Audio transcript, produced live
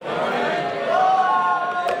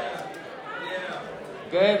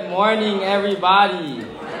morning, everybody.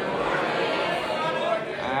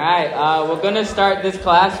 All right, we're going to start this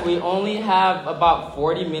class. We only have about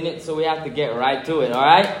 40 minutes, so we have to get right to it, all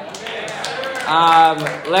right?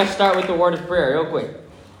 Let's start with the word of prayer real quick.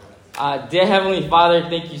 Dear Heavenly Father,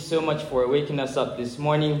 thank you so much for waking us up this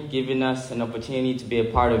morning, giving us an opportunity to be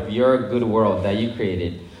a part of your good world that you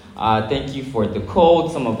created. Thank you for the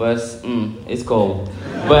cold. Some of us, it's cold.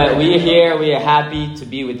 But we are here. We are happy to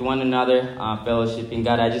be with one another, fellowshipping.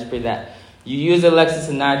 God, I just pray that you use Alexis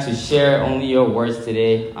and I to share only your words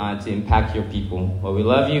today to impact your people. Well, we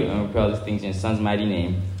love you, and we pray all these things in your son's mighty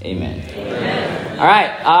name. Amen. Amen. All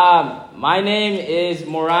right. My name is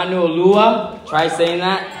Moranu Olua. Try saying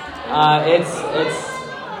that. It's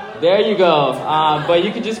there you go. But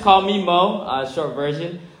you can just call me Mo, short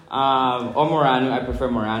version. Or Moranu. I prefer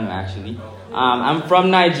Moranu, actually. I'm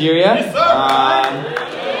from Nigeria,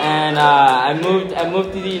 and I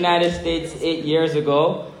moved to the United States 8 years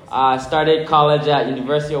ago. Started college at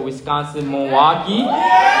University of Wisconsin, Milwaukee,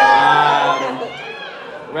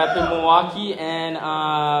 repping Milwaukee, and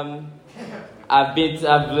I've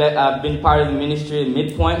been part of the ministry in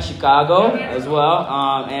Midpoint, Chicago, as well,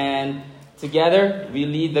 and together we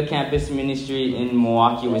lead the campus ministry in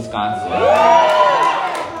Milwaukee, Wisconsin.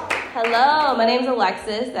 Hello, my name's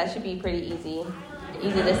Alexis. That should be pretty easy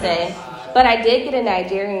to say. But I did get a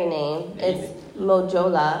Nigerian name. It's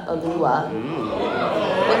Mojola Olua.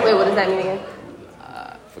 Wait, what does that mean again?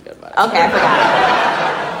 Forget about it. Okay, I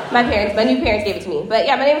forgot. My new parents gave it to me. But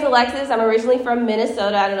yeah, my name is Alexis. I'm originally from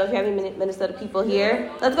Minnesota. I don't know if you have any Minnesota people here.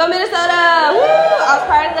 Let's go, Minnesota! Woo! I was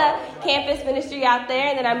part of the campus ministry out there,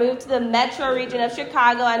 and then I moved to the metro region of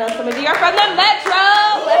Chicago. I know some of you are from the metro.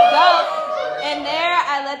 Let's go! And there,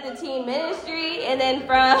 I led the teen ministry, and then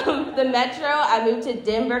from the metro, I moved to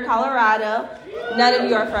Denver, Colorado. None of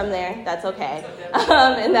you are from there. That's okay.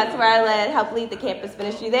 And that's where I helped lead the campus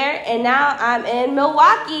ministry there. And now I'm in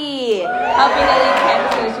Milwaukee, helping to lead the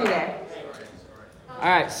campus ministry there. All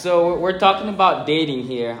right, so we're talking about dating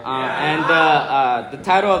here, and the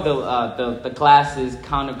title of the class is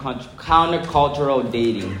countercultural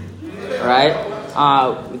dating, right?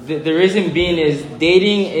 The reason being is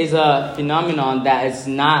dating is a phenomenon that is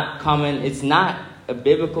not common. It's not a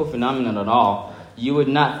biblical phenomenon at all. You would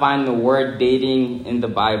not find the word dating in the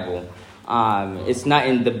Bible. It's not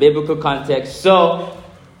in the biblical context. But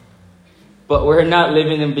we're not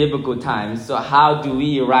living in biblical times. So how do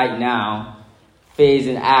we right now phase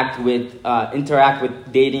and interact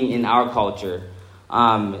with dating in our culture?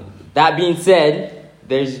 That being said,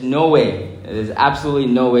 there's absolutely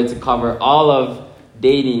no way to cover all of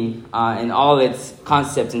dating and all its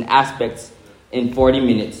concepts and aspects in 40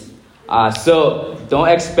 minutes. So don't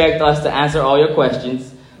expect us to answer all your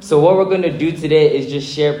questions. So what we're going to do today is just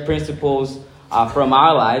share principles from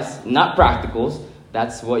our lives, not practicals.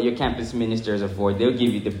 That's what your campus ministers are for. They'll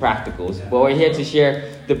give you the practicals. But we're here to share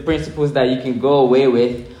the principles that you can go away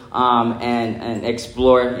with and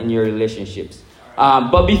explore in your relationships.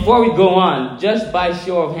 But before we go on, just by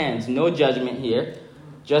show of hands, no judgment here,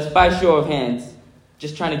 just by show of hands,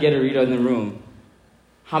 just trying to get a read on the room.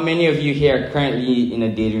 How many of you here are currently in a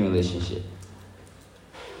dating relationship?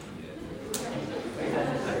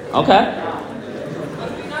 Okay.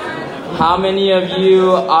 How many of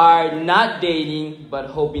you are not dating but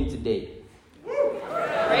hoping to date? Raise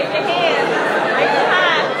your hand. Raise your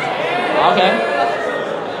hand. Okay.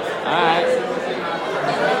 All right.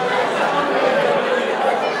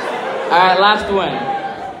 All right, last one.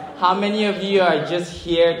 How many of you are just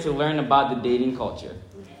here to learn about the dating culture?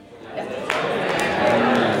 Okay.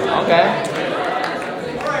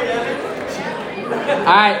 All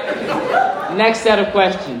right. Next set of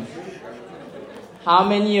questions. How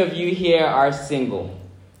many of you here are single?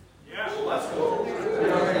 Yeah, let's go.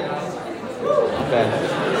 Okay.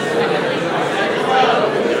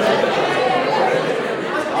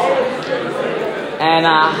 And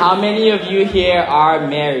how many of you here are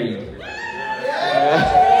married?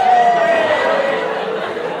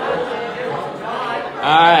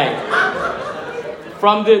 All right.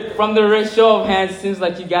 From the show of hands, it seems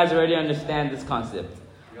like you guys already understand this concept.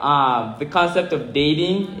 The concept of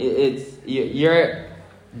dating, you're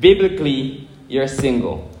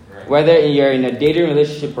single. Whether you're in a dating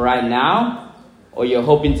relationship right now or you're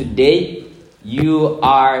hoping to date, you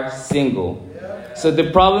are single. So the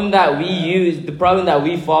problem that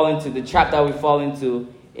we fall into, the trap that we fall into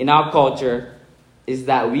in our culture is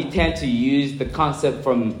that we tend to use the concept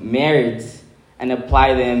from marriage and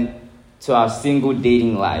apply them to our single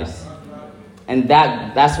dating lives. And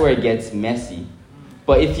that's where it gets messy.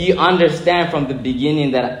 But if you understand from the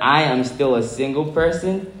beginning that I am still a single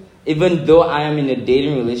person, even though I am in a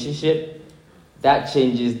dating relationship, that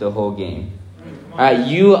changes the whole game. All right,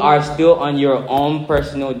 you are still on your own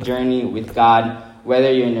personal journey with God,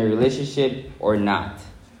 whether you're in a relationship or not.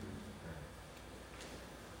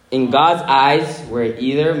 In God's eyes, we're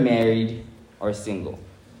either married or single.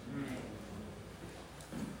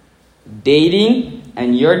 Dating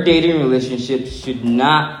and your dating relationship should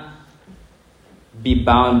not be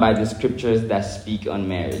bound by the scriptures that speak on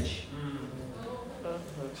marriage.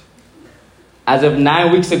 As of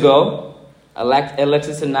 9 weeks ago,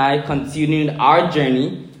 Alexis and I continued our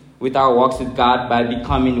journey with our walks with God by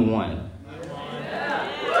becoming one.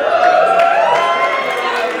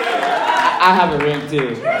 I have a ring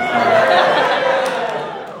too.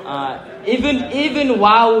 Even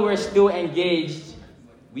while we were still engaged,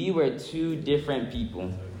 we were two different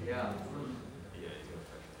people.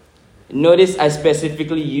 Notice I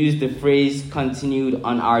specifically used the phrase continued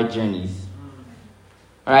on our journeys.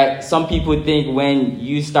 Alright, some people think when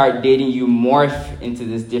you start dating, you morph into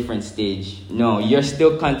this different stage. No, you're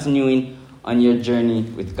still continuing on your journey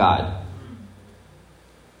with God.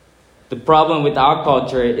 The problem with our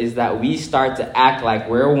culture is that we start to act like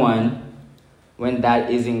we're one when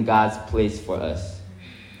that isn't God's place for us.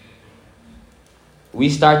 We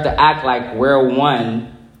start to act like we're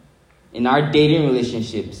one in our dating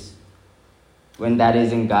relationships when that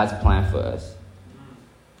isn't God's plan for us.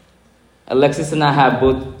 Alexis and I have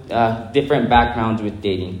both different backgrounds with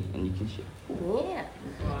dating, and you can share. Yeah.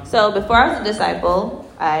 So before I was a disciple,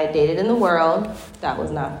 I dated in the world. That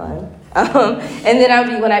was not fun. And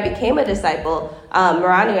then when I became a disciple,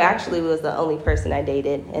 Moranu actually was the only person I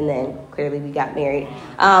dated, and then clearly we got married.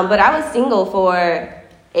 But I was single for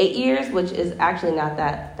 8 years, which is actually not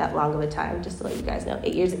that long of a time, just to let you guys know.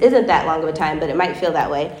 8 years isn't that long of a time, but it might feel that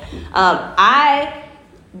way. I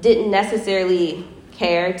didn't necessarily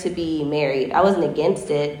care to be married. I wasn't against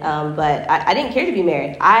it, but I didn't care to be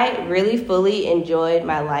married. I really fully enjoyed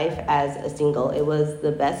my life as a single. It was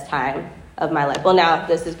the best time of my life. Well, now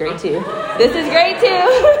this is great too. This is great too.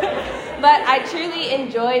 But I truly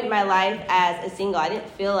enjoyed my life as a single. I didn't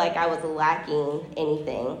feel like I was lacking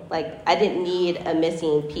anything. Like, I didn't need a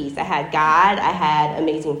missing piece. I had God. I had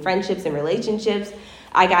amazing friendships and relationships.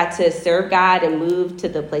 I got to serve God and move to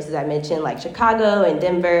the places I mentioned, like Chicago and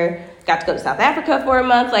Denver. Got to go to South Africa for a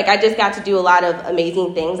month. Like, I just got to do a lot of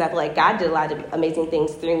amazing things. I feel like God did a lot of amazing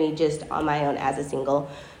things through me just on my own as a single.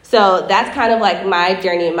 So that's kind of like my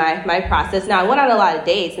journey, my process. Now, I went on a lot of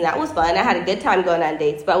dates, and that was fun. I had a good time going on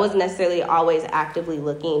dates, but I wasn't necessarily always actively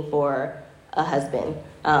looking for a husband.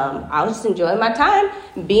 I was just enjoying my time,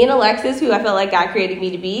 being Alexis, who I felt like God created me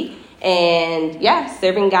to be, and, yeah,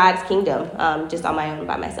 serving God's kingdom just on my own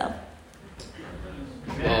by myself.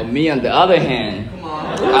 Well, me, on the other hand,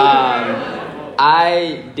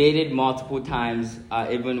 I dated multiple times,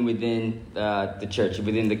 even within the church,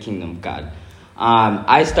 within the kingdom of God.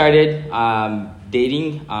 I started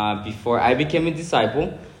dating before I became a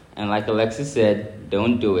disciple, and like Alexis said,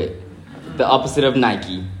 don't do it. The opposite of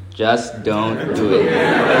Nike, just don't do it,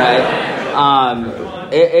 right?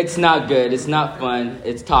 It's not good, it's not fun,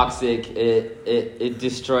 it's toxic, it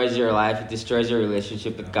destroys your life, it destroys your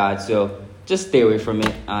relationship with God, so just stay away from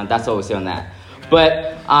it. That's all we say on that.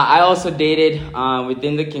 But I also dated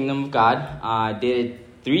within the kingdom of God. I dated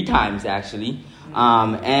 3 times, actually.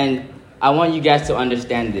 And I want you guys to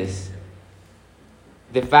understand this.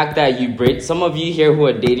 The fact that you break, some of you here who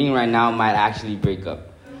are dating right now might actually break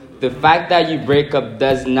up. The fact that you break up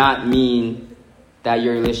does not mean that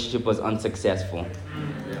your relationship was unsuccessful.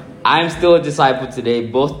 I'm still a disciple today.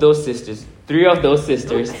 Both those sisters, 3 of those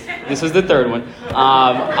sisters, this was the 3rd one,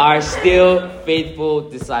 are still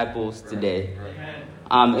faithful disciples today.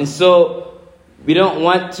 And so we don't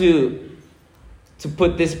want to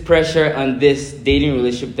put this pressure on this dating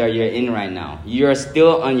relationship that you're in right now. You're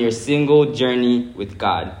still on your single journey with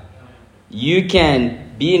God. You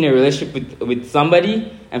can be in a relationship with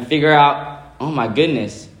somebody and figure out, oh my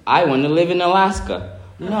goodness, I want to live in Alaska.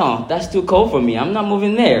 No, that's too cold for me. I'm not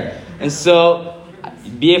moving there. And so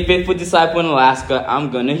be a faithful disciple in Alaska.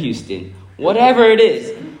 I'm going to Houston. Whatever it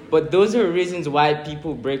is. But those are reasons why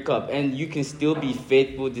people break up, and you can still be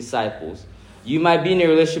faithful disciples. You might be in a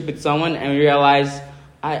relationship with someone and realize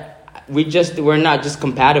we're not just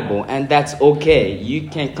compatible, and that's okay. You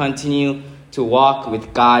can continue to walk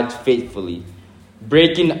with God faithfully.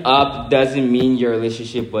 Breaking up doesn't mean your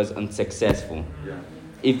relationship was unsuccessful.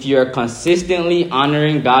 If you're consistently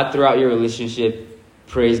honoring God throughout your relationship,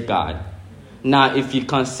 praise God. Now, if you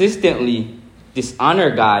consistently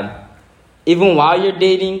dishonor God, even while you're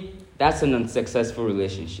dating, that's an unsuccessful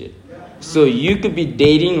relationship. So you could be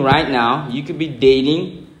dating right now. You could be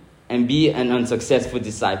dating and be an unsuccessful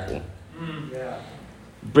disciple.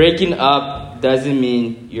 breaking up doesn't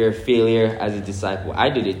mean you're a failure as a disciple. I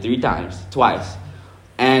did it twice.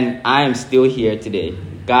 And I am still here today.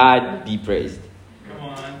 God be praised. Come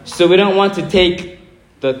on. So we don't want to take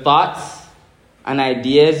the thoughts and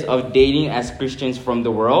ideas of dating as Christians from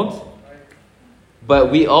the world.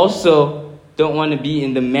 But we also don't want to be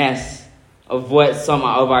in the mess of what some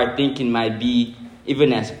of our thinking might be,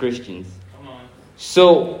 even as Christians. Come on.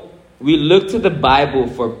 So we look to the Bible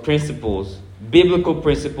for principles, biblical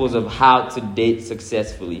principles of how to date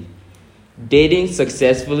successfully. Dating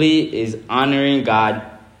successfully is honoring God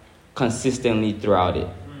consistently throughout it.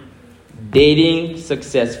 Dating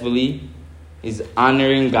successfully is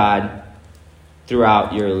honoring God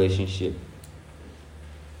throughout your relationship.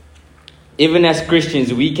 Even as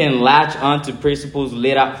Christians, we can latch on to principles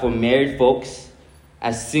laid out for married folks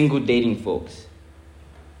as single dating folks.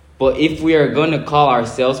 But if we are going to call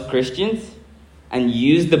ourselves Christians and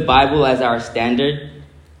use the Bible as our standard,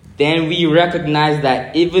 then we recognize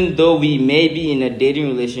that even though we may be in a dating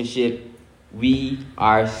relationship, we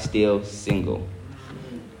are still single.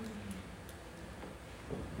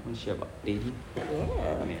 I want to share about dating. Yeah.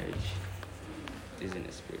 Marriage isn't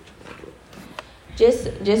a spiritual level.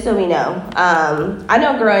 Just so we know, I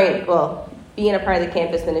know being a part of the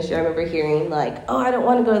campus ministry, I remember hearing like, oh, I don't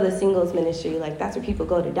want to go to the singles ministry. Like, that's where people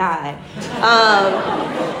go to die.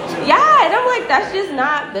 Yeah, and I'm like, that's just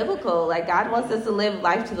not biblical. Like, God wants us to live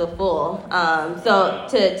life to the full. So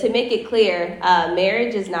to make it clear,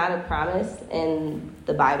 marriage is not a promise in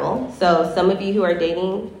the Bible. So some of you who are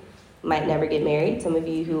dating might never get married. Some of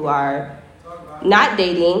you who are not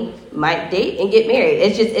dating might date and get married.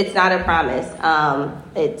 It's not a promise.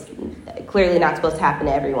 It's clearly not supposed to happen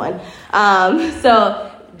to everyone.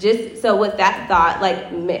 So with that thought, like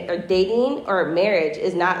dating or marriage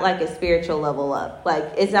is not like a spiritual level up. Like,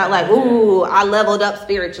 it's not like, ooh, I leveled up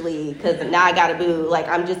spiritually because now I got a boo. Like,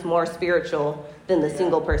 I'm just more spiritual than the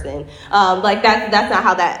single person. Like that's not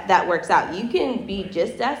how that works out. You can be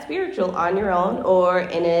just as spiritual on your own or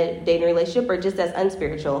in a dating relationship, or just as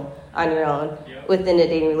unspiritual on your own within a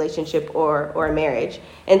dating relationship or a marriage.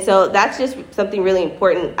 And so that's just something really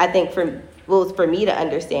important, I think, for me to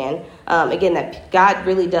understand. Again, that God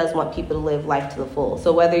really does want people to live life to the full.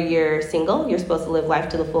 So whether you're single, you're supposed to live life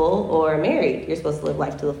to the full, or married, you're supposed to live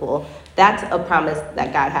life to the full. That's a promise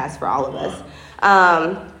that God has for all of us.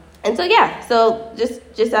 And so, so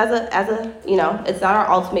just as a, it's not our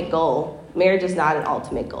ultimate goal. Marriage is not an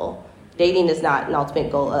ultimate goal. Dating is not an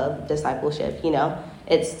ultimate goal of discipleship,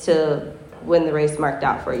 It's to win the race marked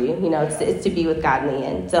out for you. It's to be with God in the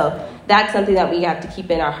end. So that's something that we have to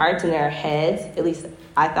keep in our hearts and in our heads. At least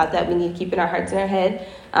I thought that we need to keep in our hearts and our head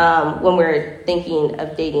when we're thinking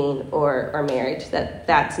of dating or marriage,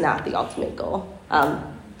 that's not the ultimate goal.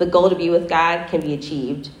 The goal to be with God can be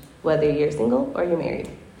achieved whether you're single or you're married.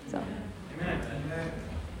 So.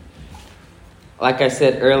 Like I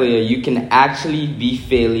said earlier, you can actually be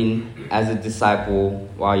failing as a disciple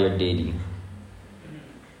while you're dating.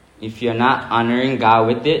 If you're not honoring God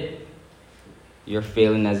with it, you're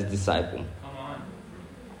failing as a disciple. Come on.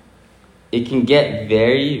 It can get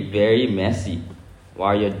very, very messy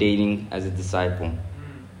while you're dating as a disciple.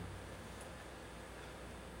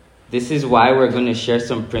 This is why we're going to share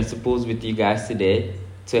some principles with you guys today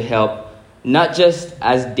to help not just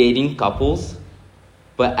as dating couples,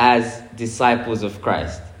 but as disciples of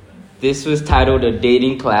Christ. This was titled a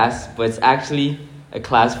dating class, but it's actually a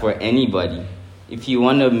class for anybody. If you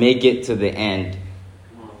want to make it to the end,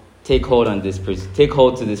 take hold to these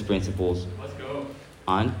principles. Let's go.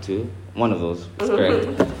 On to one of those. That's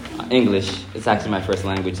correct. English. It's actually my first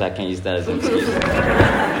language, so I can't use that as an excuse.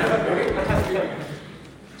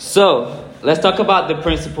 So, let's talk about the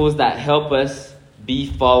principles that help us be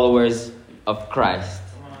followers of Christ.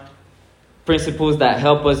 Principles that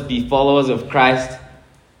help us be followers of Christ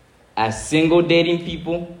as single dating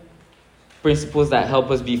people. Principles that help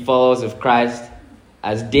us be followers of Christ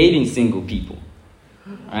as dating single people.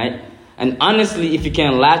 Right? And honestly, if you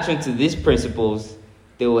can latch onto these principles,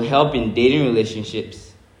 they will help in dating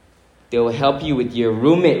relationships. They will help you with your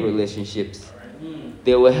roommate relationships.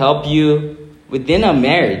 They will help you within a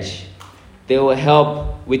marriage. They will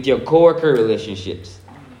help with your coworker relationships.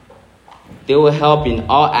 They will help in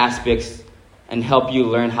all aspects and help you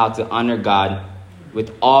learn how to honor God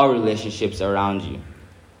with all relationships around you.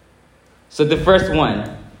 So the first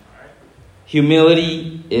one,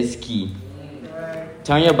 humility is key.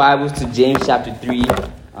 Turn your Bibles to James chapter 3.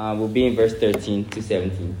 We'll be in verse 13 to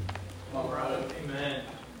 17. Amen.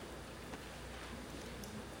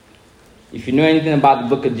 If you know anything about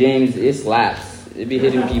the book of James, it slaps. It be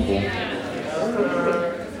hitting people.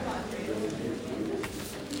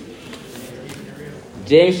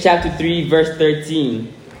 James chapter 3, verse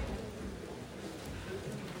 13.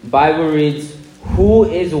 Bible reads, "Who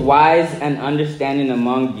is wise and understanding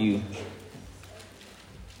among you?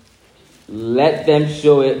 Let them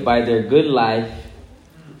show it by their good life,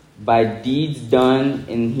 by deeds done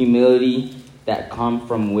in humility that come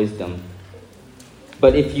from wisdom.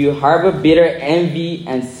 But if you harbor bitter envy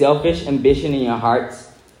and selfish ambition in your hearts,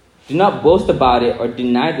 do not boast about it or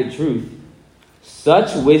deny the truth.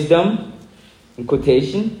 Such wisdom," in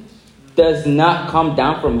quotation, "does not come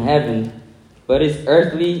down from heaven, but is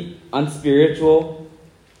earthly, unspiritual,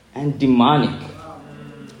 and demonic.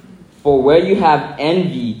 For where you have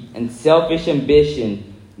envy and selfish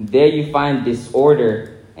ambition, there you find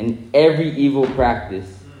disorder and every evil practice.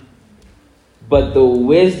 But the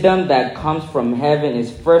wisdom that comes from heaven is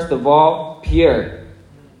first of all pure,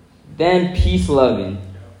 then peace-loving,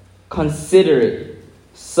 considerate,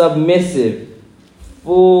 submissive,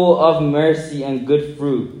 full of mercy and good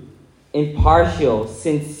fruit, impartial,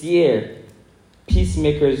 sincere,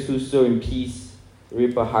 peacemakers who sow in peace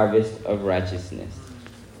reap a harvest of righteousness."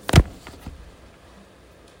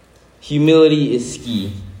 Humility is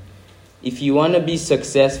key. If you want to be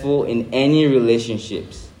successful in any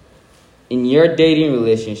relationships, in your dating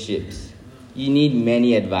relationships, you need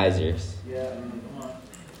many advisors.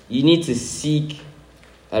 You need to seek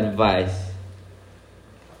advice.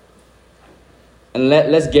 And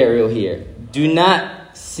let's get real here. Do not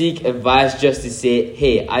seek advice just to say,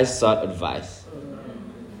 "Hey, I sought advice."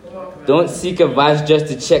 Don't seek advice just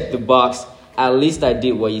to check the box, "At least I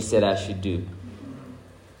did what you said I should do."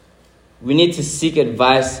 We need to seek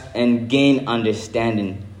advice and gain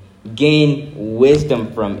understanding, gain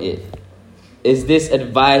wisdom from it. Is this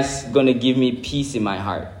advice going to give me peace in my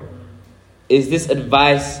heart? Is this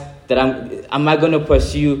advice that am I going to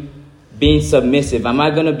pursue being submissive? Am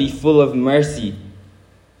I going to be full of mercy?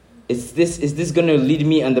 Is this going to lead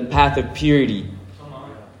me on the path of purity?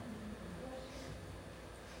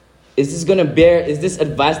 Is this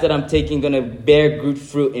advice that I'm taking going to bear good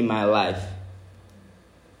fruit in my life?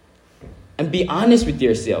 And be honest with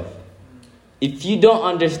yourself. If you don't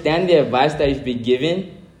understand the advice that you've been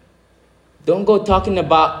given, don't go talking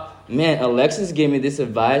about, "Man, Alexis gave me this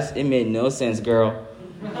advice. It made no sense, girl."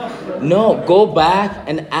 No, go back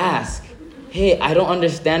and ask, "Hey, I don't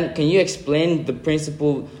understand. Can you explain the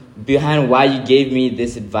principle behind why you gave me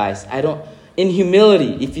this advice?" In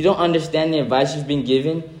humility, if you don't understand the advice you've been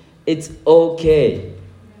given, it's okay.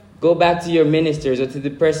 Go back to your ministers or to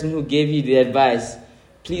the person who gave you the advice.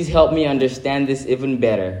 "Please help me understand this even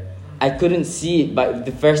better. I couldn't see it by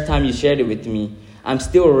the first time you shared it with me. I'm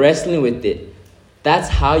still wrestling with it." That's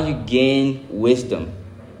how you gain wisdom.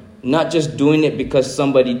 Not just doing it because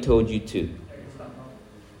somebody told you to.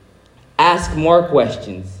 Ask more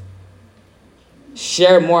questions.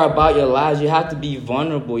 Share more about your lives. You have to be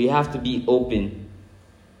vulnerable. You have to be open.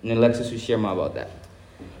 And Alexis will share more about that.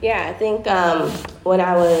 Yeah, I think when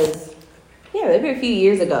I was, maybe a few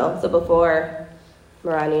years ago, so before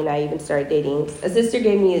Moranu and I even started dating, a sister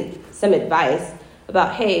gave me some advice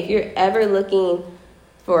about, hey, if you're ever looking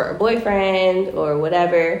for a boyfriend or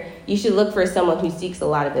whatever, you should look for someone who seeks a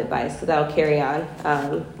lot of advice, because that'll carry on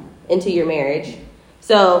into your marriage.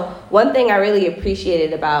 So one thing I really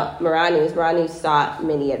appreciated about Moranu is Moranu sought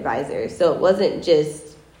many advisors. So it wasn't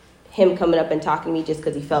just him coming up and talking to me just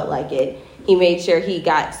because he felt like it. He made sure he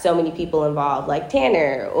got so many people involved, like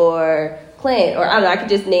Tanner or Clint, or I don't know, I could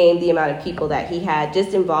just name the amount of people that he had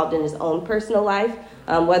just involved in his own personal life,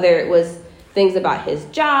 whether it was things about his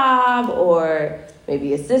job or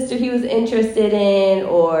maybe a sister he was interested in,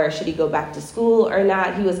 or should he go back to school or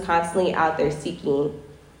not. He was constantly out there seeking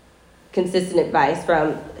consistent advice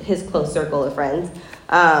from his close circle of friends.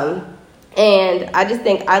 And I just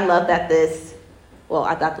think I love that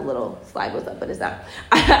I thought the little slide was up, but it's not.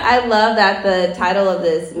 I love that the title of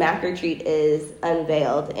this MAC retreat is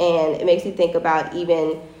Unveiled, and it makes me think about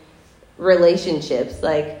even relationships.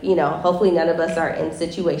 Like, hopefully none of us are in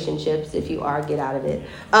situationships. If you are, get out of it.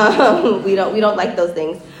 We don't like those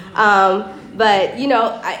things. But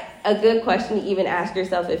a good question to even ask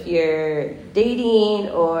yourself if you're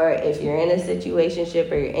dating or if you're in a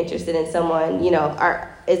situationship or you're interested in someone,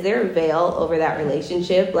 is there a veil over that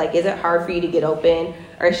relationship? Like, is it hard for you to get open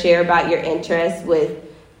or share about your interests with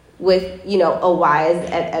a wise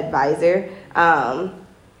advisor?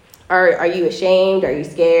 Are you ashamed? Are you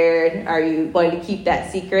scared? Are you wanting to keep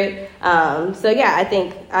that secret? I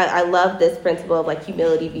think I love this principle of like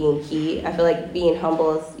humility being key. I feel like being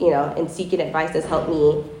humble is, and seeking advice has helped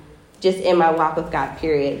me just in my walk with God,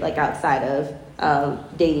 period, like outside of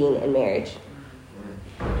dating and marriage.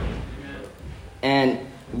 And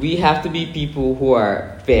we have to be people who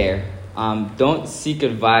are fair. don't seek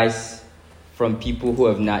advice from people who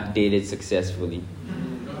have not dated successfully.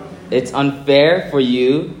 It's unfair for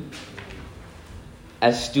you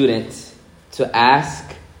as students to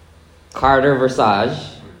ask Carter Versage,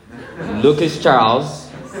 Lucas Charles,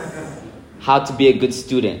 how to be a good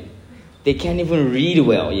student. They can't even read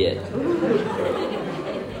well yet.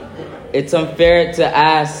 It's unfair to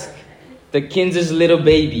ask the Kinzer's little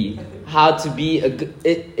baby how to be a good...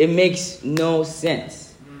 It makes no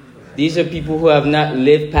sense. These are people who have not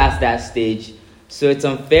lived past that stage. So it's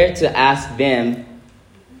unfair to ask them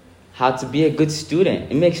how to be a good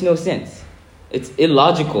student. It makes no sense. It's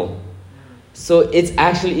illogical. So it's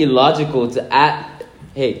actually illogical to ask,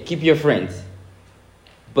 hey, keep your friends.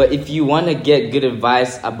 But if you want to get good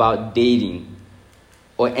advice about dating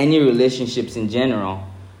or any relationships in general,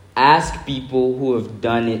 ask people who have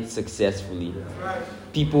done it successfully.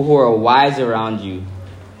 People who are wise around you.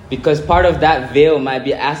 Because part of that veil might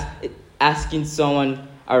be asking someone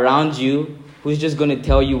around you who's just going to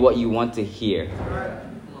tell you what you want to hear.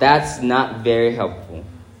 That's not very helpful.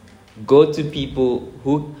 Go to people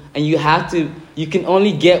who... And you can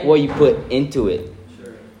only get what you put into it.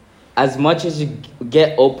 As much as you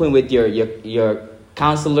get open with your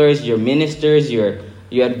counselors, your ministers, your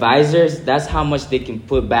advisors, that's how much they can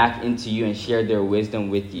put back into you and share their wisdom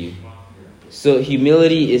with you. So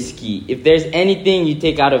humility is key. If there's anything you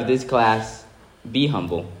take out of this class, be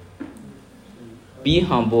humble. Be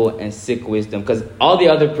humble and seek wisdom, because all the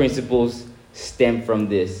other principles stem from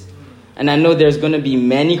this. And I know there's going to be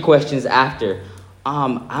many questions after.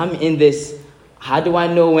 I'm in this. How do I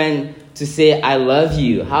know when to say I love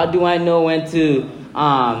you? How do I know when to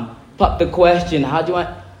pop the question?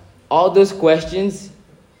 All those questions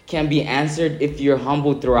can be answered if you're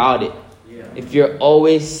humble throughout it. Yeah. If you're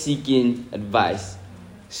always seeking advice.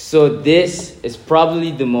 So this is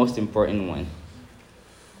probably the most important one.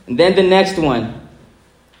 And then the next one,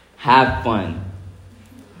 have fun.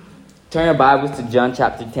 Turn your Bibles to John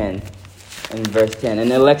chapter 10 and verse 10.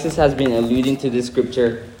 And Alexis has been alluding to this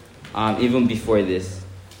scripture even before this.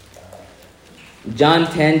 John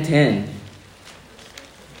 10:10.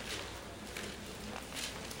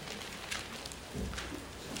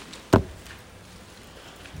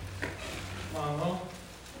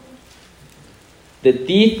 The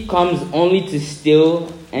thief comes only to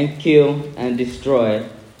steal and kill and destroy.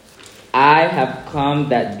 I have come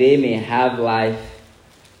that they may have life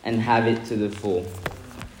and have it to the full.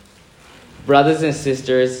 Brothers and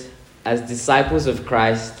sisters, as disciples of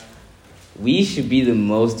Christ, we should be the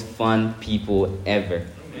most fun people ever.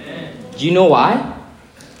 Amen. Do you know why?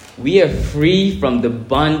 We are free from the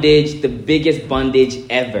bondage, the biggest bondage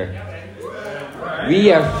ever.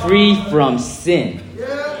 We are free from sin.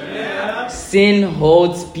 Sin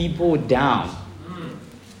holds people down.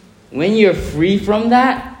 When you're free from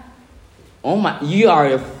that, you are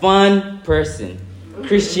a fun person.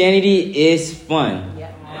 Christianity is fun.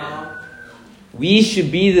 We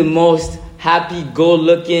should be the most happy,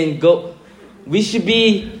 we should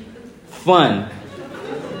be fun.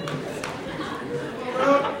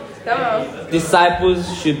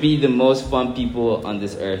 Disciples should be the most fun people on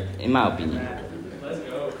this earth, in my opinion.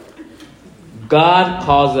 God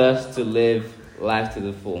calls us to live life to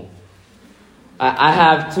the full. I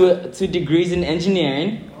have two degrees in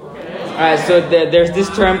engineering. All right, so there's this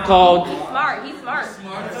term called... He's smart.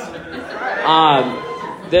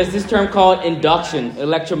 There's this term called induction,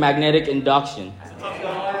 electromagnetic induction.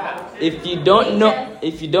 If you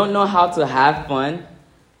don't know how to have fun,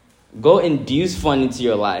 go induce fun into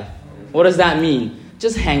your life. What does that mean?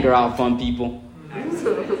 Just hang around fun people.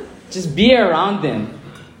 Just be around them.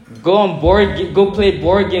 Go play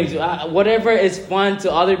board games. Whatever is fun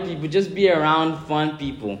to other people, just be around fun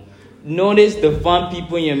people. Notice the fun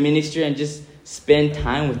people in your ministry and just spend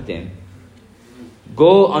time with them.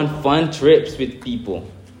 Go on fun trips with people.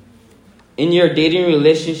 In your dating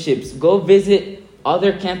relationships, go visit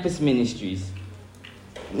other campus ministries.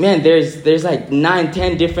 Man, there's like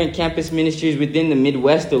 9-10 different campus ministries within the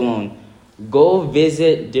Midwest alone. Go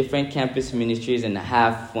visit different campus ministries and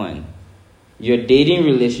have fun. Your dating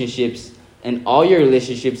relationships and all your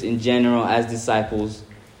relationships in general as disciples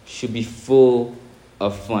should be full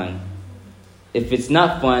of fun. If it's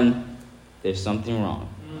not fun, there's something wrong.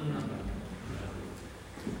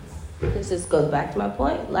 This just goes back to my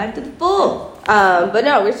point, life to the full. But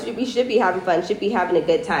no, we should be having fun, should be having a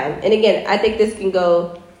good time. And again, I think this can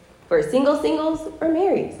go for singles or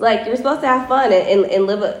marrieds. Like, you're supposed to have fun and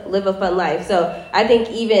live a fun life. So I think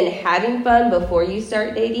even having fun before you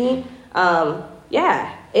start dating,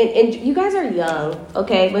 yeah. And you guys are young,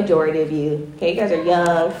 okay? Majority of you, okay? You guys are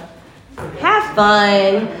young. Have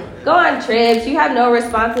fun. Go on trips. You have no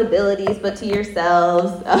responsibilities but to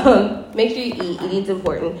yourselves. Make sure you eat. Eating's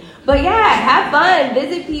important. But yeah, have fun.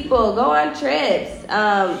 Visit people. Go on trips.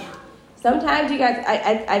 Sometimes you guys,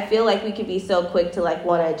 I feel like we could be so quick to like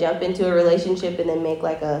want to jump into a relationship and then make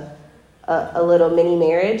like a little mini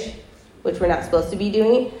marriage, which we're not supposed to be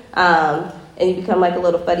doing. And you become like a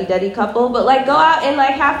little fuddy-duddy couple. But like go out and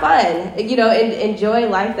like have fun, you know, and enjoy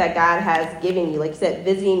life that God has given you. Like you said,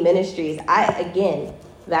 visiting ministries.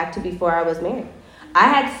 Back to before I was married, I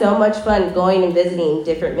had so much fun going and visiting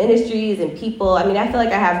different ministries and people. I mean, I feel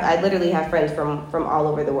like I literally have friends from all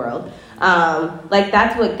over the world. Like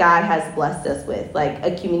that's what God has blessed us with, like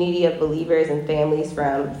a community of believers and families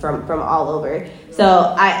from all over.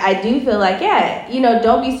 So I do feel like, yeah, you know,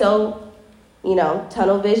 don't be so, you know,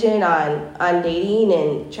 tunnel vision on dating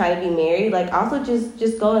and trying to be married. Like also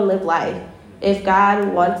just go and live life. If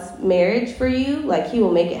God wants marriage for you, like he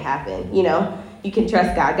will make it happen, you know. You can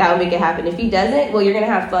trust God. God will make it happen. If he doesn't, well, you're going to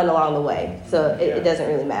have fun along the way. So it doesn't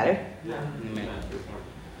really matter.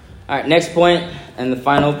 All right, next point and the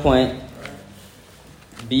final point.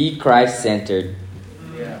 Be Christ-centered.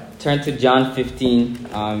 Yeah. Turn to John 15,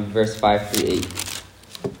 verse 5 through 8.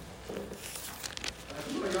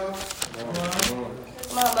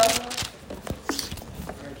 Come on, bro.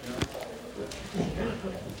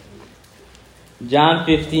 John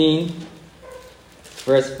 15,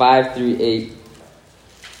 verse 5 through 8.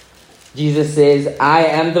 Jesus says, I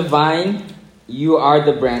am the vine, you are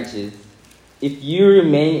the branches. If you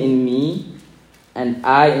remain in me, and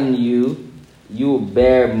I in you, you will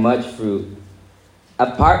bear much fruit.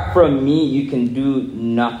 Apart from me, you can do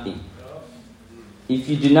nothing. If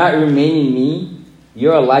you do not remain in me,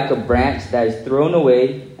 you are like a branch that is thrown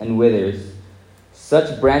away and withers.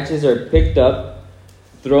 Such branches are picked up,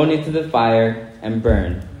 thrown into the fire, and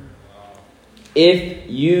burned. If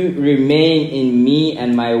you remain in me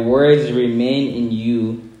and my words remain in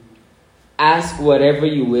you, ask whatever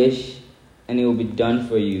you wish, and it will be done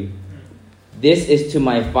for you. This is to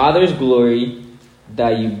my Father's glory,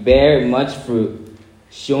 that you bear much fruit,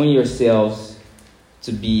 showing yourselves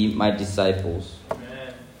to be my disciples.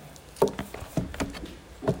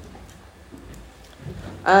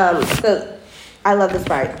 So I love this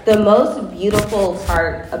part. The most beautiful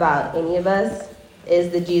part about any of us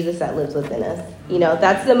is the Jesus that lives within us. You know,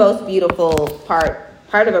 that's the most beautiful part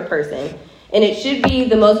of a person. And it should be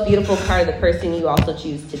the most beautiful part of the person you also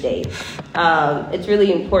choose to date. It's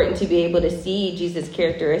really important to be able to see Jesus'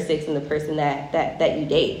 characteristics in the person that you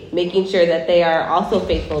date, making sure that they are also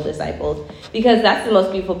faithful disciples, because that's the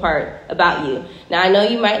most beautiful part about you. Now, I know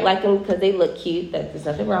you might like them because they look cute. There's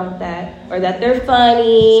nothing wrong with that. Or that they're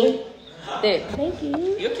funny. Thank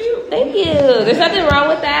you. You're cute. Thank you. There's nothing wrong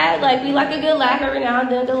with that. Like, we like a good laugh every now and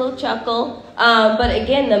then, a little chuckle. But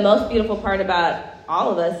again, the most beautiful part about all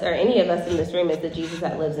of us, or any of us in this room, is the Jesus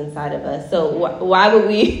that lives inside of us. So why would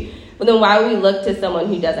we look to someone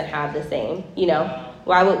who doesn't have the same? You know,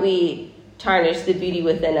 why would we tarnish the beauty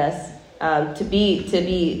within us to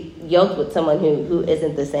be yoked with someone who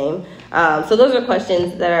isn't the same? So those are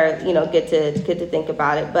questions that are, you know, good to think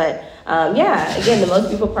about it. But yeah, again, the most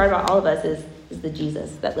beautiful part about all of us is the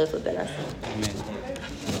Jesus that lives within us. Amen.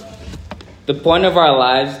 The point of our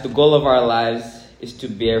lives, the goal of our lives, is to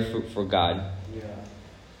bear fruit for God.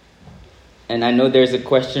 And I know there's a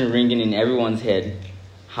question ringing in everyone's head.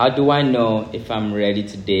 How do I know if I'm ready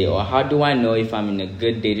to date? Or how do I know if I'm in a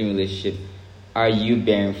good dating relationship? Are you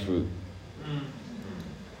bearing fruit?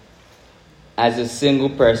 As a single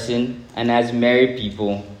person and as married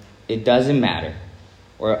people, it doesn't matter.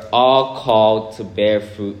 We're all called to bear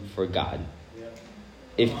fruit for God.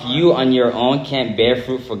 If you on your own can't bear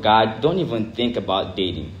fruit for God, don't even think about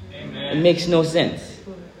dating. Amen. It makes no sense.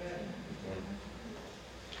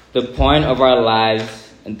 The point of our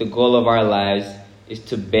lives and the goal of our lives is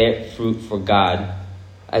to bear fruit for God.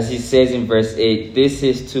 As he says in verse 8, this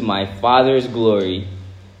is to my Father's glory,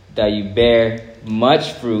 that you bear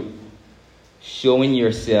much fruit, showing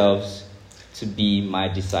yourselves to be my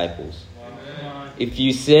disciples. Amen. If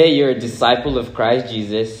you say you're a disciple of Christ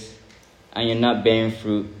Jesus and you're not bearing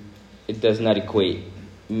fruit, it does not equate.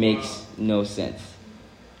 It makes no sense.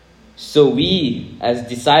 So we, as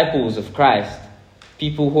disciples of Christ,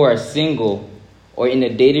 people who are single or in a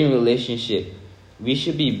dating relationship, we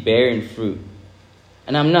should be bearing fruit.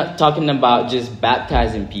 And I'm not talking about just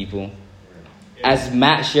baptizing people. As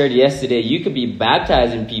Matt shared yesterday, you could be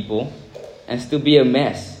baptizing people and still be a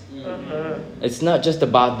mess. It's not just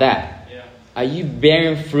about that. Are you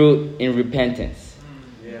bearing fruit in repentance?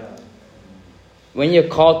 When you're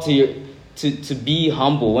called to be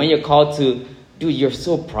humble, when you're called to, dude, you're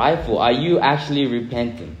so prideful, are you actually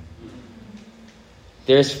repenting?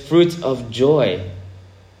 There's fruit of joy,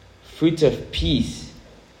 fruit of peace,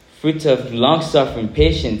 fruit of long-suffering,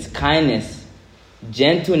 patience, kindness,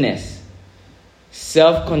 gentleness,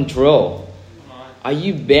 self-control. Are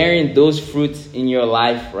you bearing those fruits in your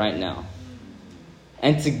life right now?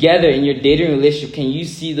 And together in your dating relationship, can you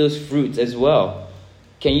see those fruits as well?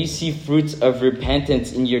 Can you see fruits of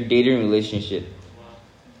repentance in your dating relationship?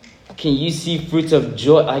 Can you see fruits of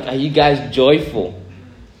joy? Like, are you guys joyful?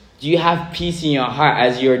 Do you have peace in your heart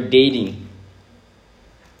as you're dating?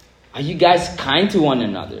 Are you guys kind to one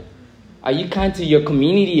another? Are you kind to your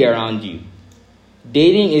community around you?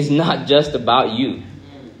 Dating is not just about you.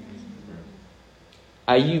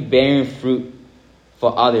 Are you bearing fruit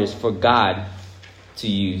for others, for God to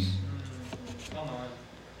use?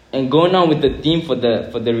 And going on with the theme for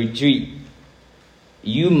the retreat,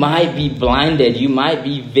 you might be blinded, you might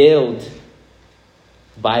be veiled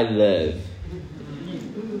by love.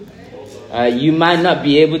 You might not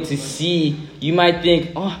be able to see. You might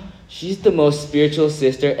think, oh, she's the most spiritual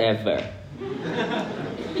sister ever.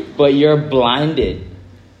 But you're blinded.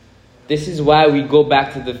 This is why we go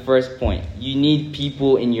back to the first point. You need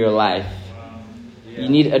people in your life. You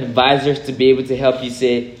need advisors to be able to help you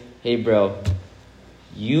say, hey, bro,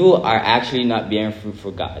 you are actually not bearing fruit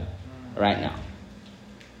for God right now.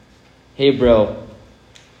 Hey, bro,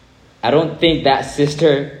 I don't think that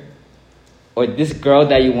sister or this girl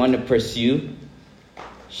that you want to pursue,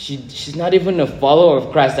 she's not even a follower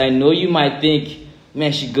of Christ. I know you might think,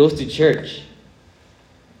 man, she goes to church.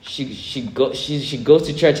 She goes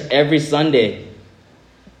to church every Sunday.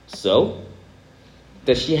 So,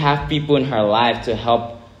 does she have people in her life to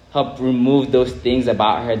help remove those things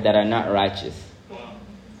about her that are not righteous?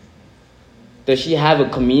 Does she have a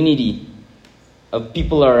community of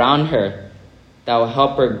people around her that will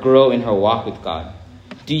help her grow in her walk with God?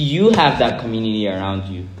 Do you have that community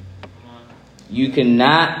around you? You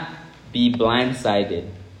cannot be blindsided.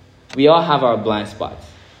 We all have our blind spots.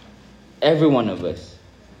 Every one of us.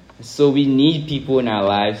 So we need people in our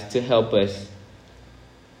lives to help us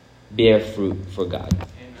bear fruit for God.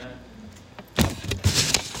 Amen.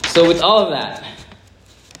 So with all of that,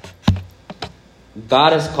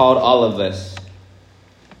 God has called all of us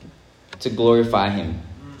to glorify Him.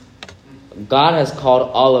 God has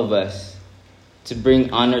called all of us to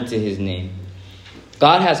bring honor to His name.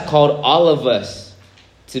 God has called all of us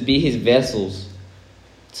to be His vessels,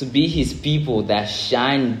 to be His people that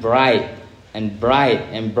shine bright and bright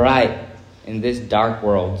and bright in this dark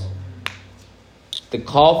world. The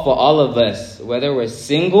call for all of us, whether we're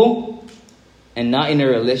single and not in a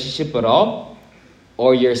relationship at all,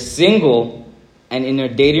 or you're single and in a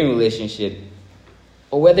dating relationship,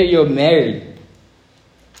 or whether you're married,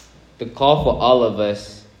 the call for all of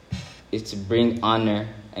us is to bring honor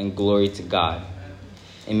and glory to God.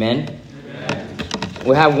 Amen? Amen.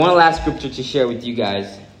 We have one last scripture to share with you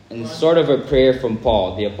guys, and it's sort of a prayer from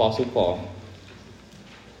Paul, the Apostle Paul.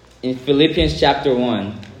 In Philippians chapter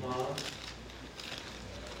 1.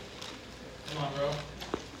 Come on, bro.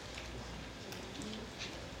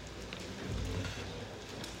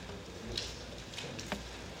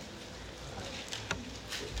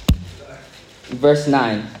 Verse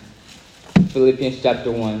 9. Philippians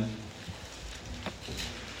chapter 1.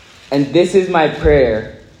 And this is my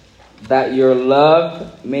prayer, that your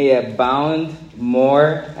love may abound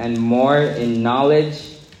more and more in knowledge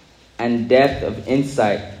and depth of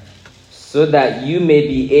insight, so that you may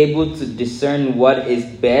be able to discern what is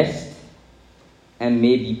best and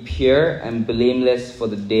may be pure and blameless for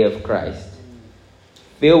the day of Christ,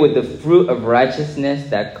 filled with the fruit of righteousness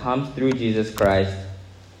that comes through Jesus Christ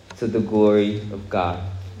to the glory of God.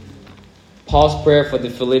 Paul's prayer for the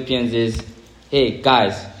Philippians is, hey,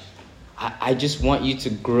 guys, I just want you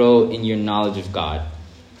to grow in your knowledge of God.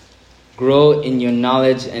 Grow in your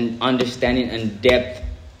knowledge and understanding and depth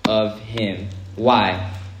of Him.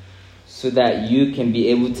 Why? So that you can be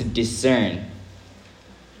able to discern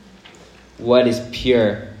what is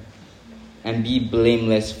pure and be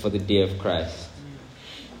blameless for the day of Christ.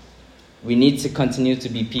 We need to continue to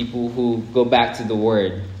be people who go back to the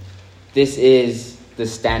Word. This is the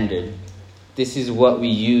standard. This is what we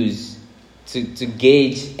use to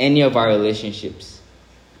gauge any of our relationships.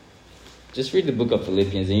 Just read the book of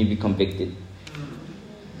Philippians and you'll be convicted.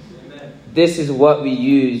 Amen. This is what we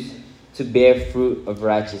use to bear fruit of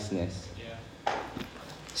righteousness. Yeah.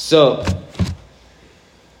 So,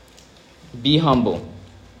 be humble.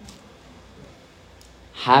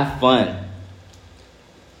 Have fun.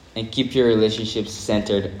 And keep your relationships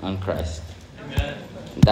centered on Christ.